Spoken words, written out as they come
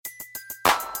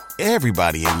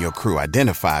Everybody in your crew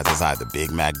identifies as either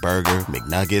Big Mac Burger,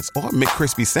 McNuggets, or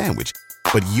McCrispy Sandwich.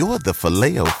 But you're the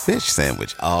Filet-O-Fish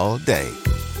Sandwich all day.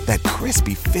 That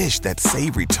crispy fish, that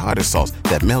savory tartar sauce,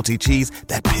 that melty cheese,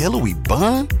 that pillowy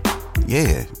bun.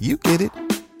 Yeah, you get it.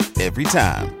 Every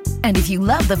time. And if you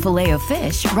love the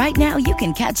Filet-O-Fish, right now you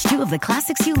can catch two of the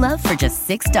classics you love for just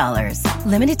 $6.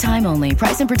 Limited time only.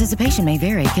 Price and participation may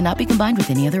vary. Cannot be combined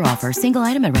with any other offer. Single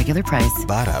item at regular price.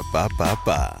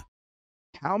 Ba-da-ba-ba-ba.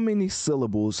 How many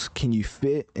syllables can you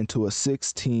fit into a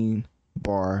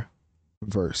 16-bar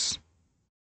verse?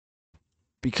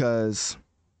 Because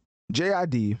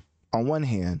JID, on one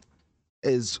hand,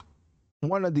 is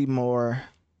one of the more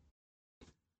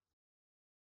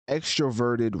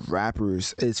extroverted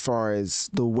rappers as far as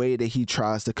the way that he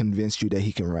tries to convince you that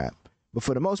he can rap. But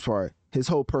for the most part, his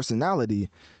whole personality,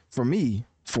 for me,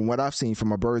 from what I've seen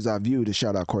from a bird's eye view, to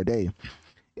shout out Corday,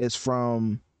 is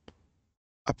from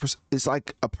it's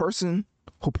like a person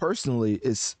who personally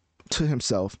is to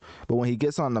himself, but when he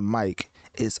gets on the mic,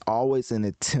 it's always an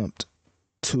attempt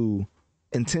to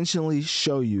intentionally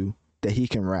show you that he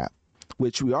can rap,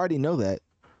 which we already know that,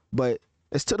 but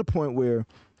it's to the point where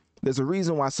there's a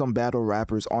reason why some battle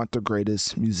rappers aren't the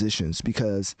greatest musicians,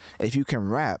 because if you can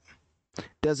rap,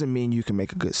 doesn't mean you can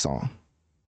make a good song.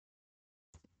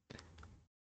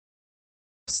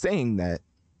 Saying that,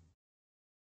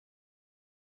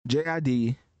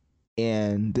 JID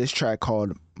and this track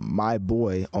called My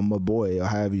Boy, or My Boy, or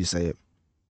however you say it,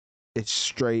 it's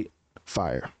straight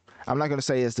fire. I'm not going to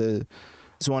say it's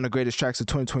one of the greatest tracks of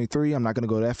 2023. I'm not going to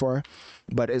go that far,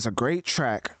 but it's a great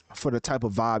track for the type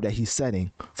of vibe that he's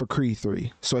setting for Creed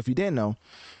 3. So if you didn't know,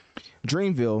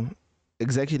 Dreamville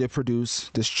executive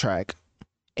produced this track,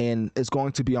 and it's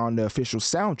going to be on the official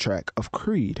soundtrack of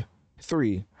Creed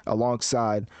 3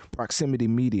 alongside Proximity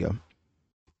Media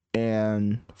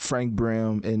and Frank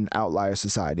Brim and Outlier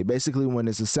Society. Basically, when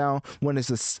it's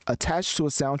attached to a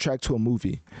soundtrack to a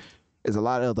movie, there's a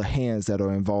lot of other hands that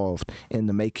are involved in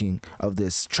the making of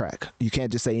this track. You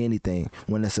can't just say anything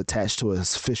when it's attached to an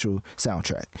official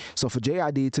soundtrack. So for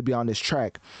JID to be on this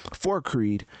track for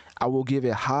Creed, I will give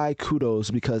it high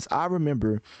kudos, because I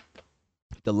remember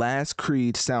the last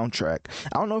Creed soundtrack.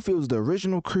 I don't know if it was the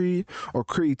original Creed or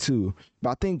Creed 2,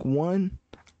 but I think one,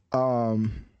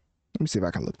 let me see if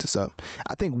I can look this up.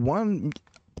 I think one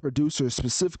producer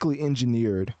specifically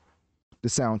engineered the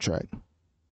soundtrack.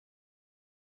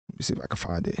 Let me see if I can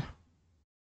find it.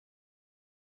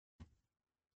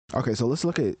 Okay, so let's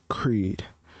look at Creed.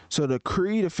 So the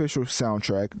Creed official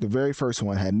soundtrack, the very first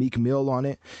one, had Meek Mill on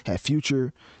it, had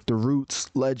Future, The Roots,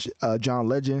 John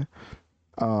Legend,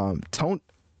 Tone.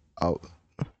 Oh,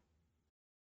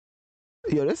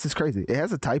 yo, this is crazy. It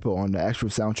has a typo on the actual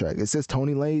soundtrack. It says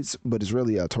Tony Lanez, but it's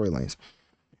really Tory Lanez.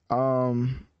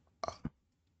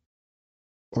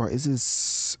 Or is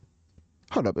this?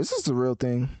 Hold up, is this the real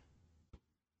thing?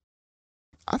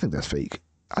 I think that's fake.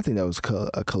 I think that was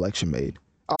a collection made.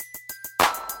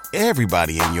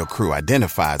 Everybody in your crew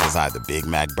identifies as either Big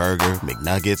Mac Burger,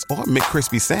 McNuggets, or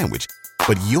McCrispy Sandwich.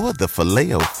 But you're the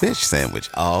Filet-O-Fish Sandwich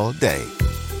all day.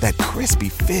 That crispy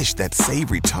fish, that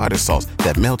savory tartar sauce,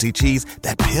 that melty cheese,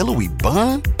 that pillowy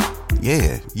bun.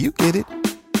 Yeah, you get it.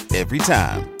 Every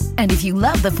time. And if you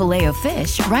love the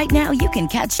Filet-O-Fish, right now you can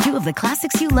catch two of the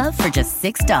classics you love for just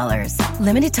 $6.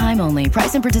 Limited time only.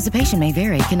 Price and participation may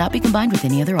vary. Cannot be combined with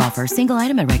any other offer. Single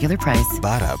item at regular price.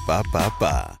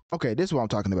 Ba-da-ba-ba-ba. Okay, this is what I'm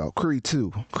talking about. Creed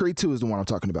 2. Creed 2 is the one I'm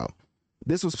talking about.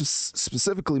 This was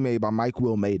specifically made by Mike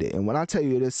Will Made It. And when I tell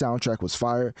you this soundtrack was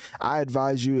fire, I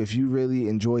advise you, if you really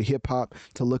enjoy hip-hop,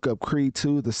 to look up Creed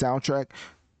 2, the soundtrack,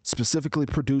 specifically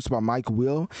produced by Mike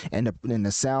Will, and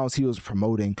the sounds he was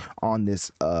promoting on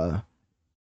this album.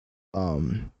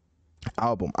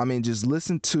 I mean, just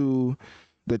listen to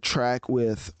the track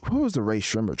with, what was the Ray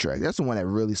Shrimmer track? That's the one that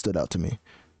really stood out to me.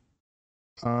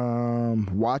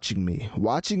 Watching Me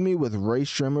with Ray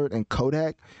Shrimmer and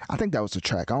Kodak. I think that was the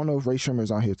track. I don't know if Ray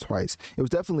Shrimmer's on here twice. It was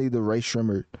definitely the Ray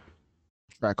Shrimmer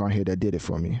track on here that did it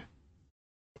for me.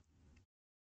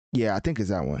 Yeah, I think it's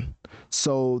that one.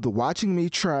 So the Watching Me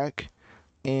track,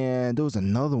 and there was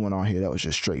another one on here that was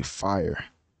just straight fire.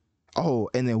 Oh,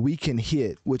 and then We Can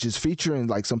Hit, which is featuring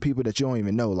like some people that you don't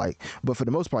even know, like, but for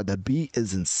the most part, the beat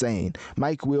is insane.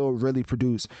 Mike Will really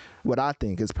produced what I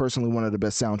think is personally one of the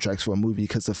best soundtracks for a movie,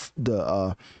 because of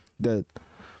the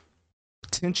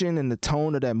tension and the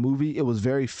tone of that movie. It was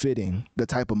very fitting, the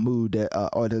type of mood that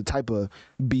or the type of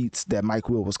beats that Mike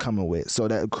Will was coming with. So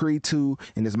that Creed 2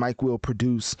 and this Mike Will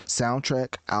produced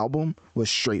soundtrack album was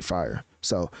straight fire.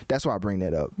 So that's why I bring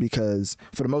that up, because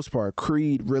for the most part,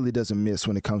 Creed really doesn't miss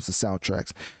when it comes to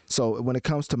soundtracks. So when it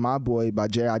comes to My Boy by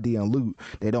JID and Lute,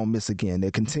 they don't miss again.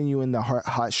 They're continuing the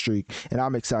hot streak, and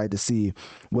I'm excited to see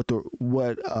what the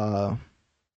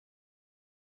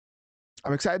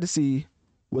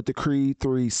Creed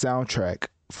 3 soundtrack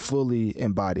fully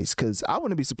embodies, because I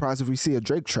wouldn't be surprised if we see a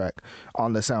Drake track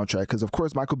on the soundtrack, because of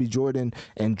course Michael B. Jordan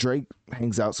and Drake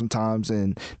hangs out sometimes,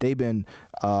 and they've been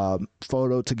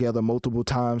photoed together multiple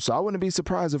times, so I wouldn't be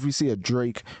surprised if we see a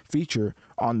Drake feature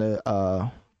on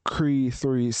the Creed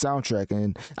 3 soundtrack.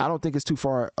 And I don't think it's too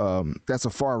far, that's a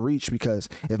far reach, because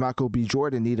if Michael B.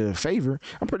 Jordan needed a favor,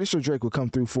 I'm pretty sure Drake would come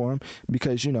through for him,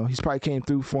 because he's probably came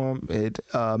through for him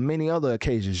at many other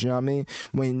occasions. You know what I mean?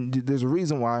 When there's a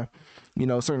reason why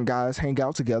certain guys hang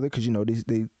out together, because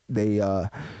they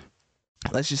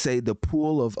let's just say the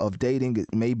pool of dating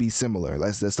may be similar.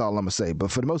 That's all I'm gonna say. But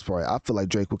for the most part, I feel like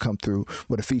Drake would come through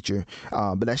with a feature.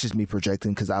 But that's just me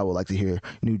projecting, because I would like to hear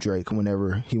new Drake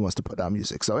whenever he wants to put out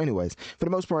music. So anyways, for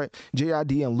the most part,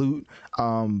 JID and Lute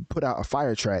put out a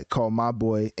fire track called My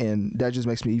Boy, and that just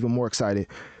makes me even more excited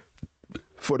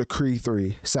for the Creed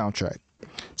 3 soundtrack.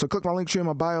 So click my link tree in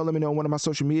my bio. Let me know on one of my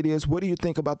social medias. What do you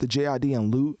think about the JID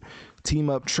and Lute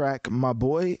team up track, My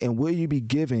Boy? And will you be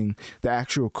giving the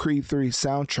actual Creed 3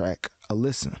 soundtrack a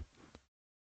listen?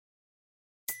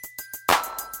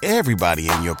 Everybody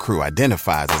in your crew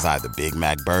identifies as either Big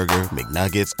Mac Burger,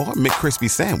 McNuggets, or McCrispy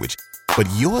Sandwich. But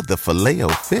you're the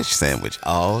Filet-O-Fish Sandwich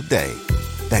all day.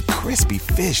 That crispy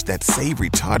fish, that savory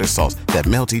tartar sauce, that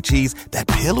melty cheese, that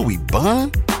pillowy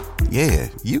bun. Yeah,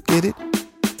 you get it.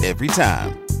 Every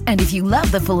time. And if you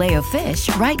love the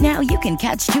Filet-O-Fish, right now you can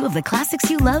catch two of the classics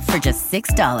you love for just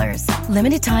 $6.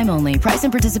 Limited time only. Price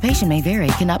and participation may vary.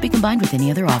 Cannot be combined with any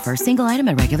other offer. Single item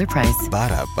at regular price.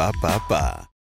 Ba-da-ba-ba-ba.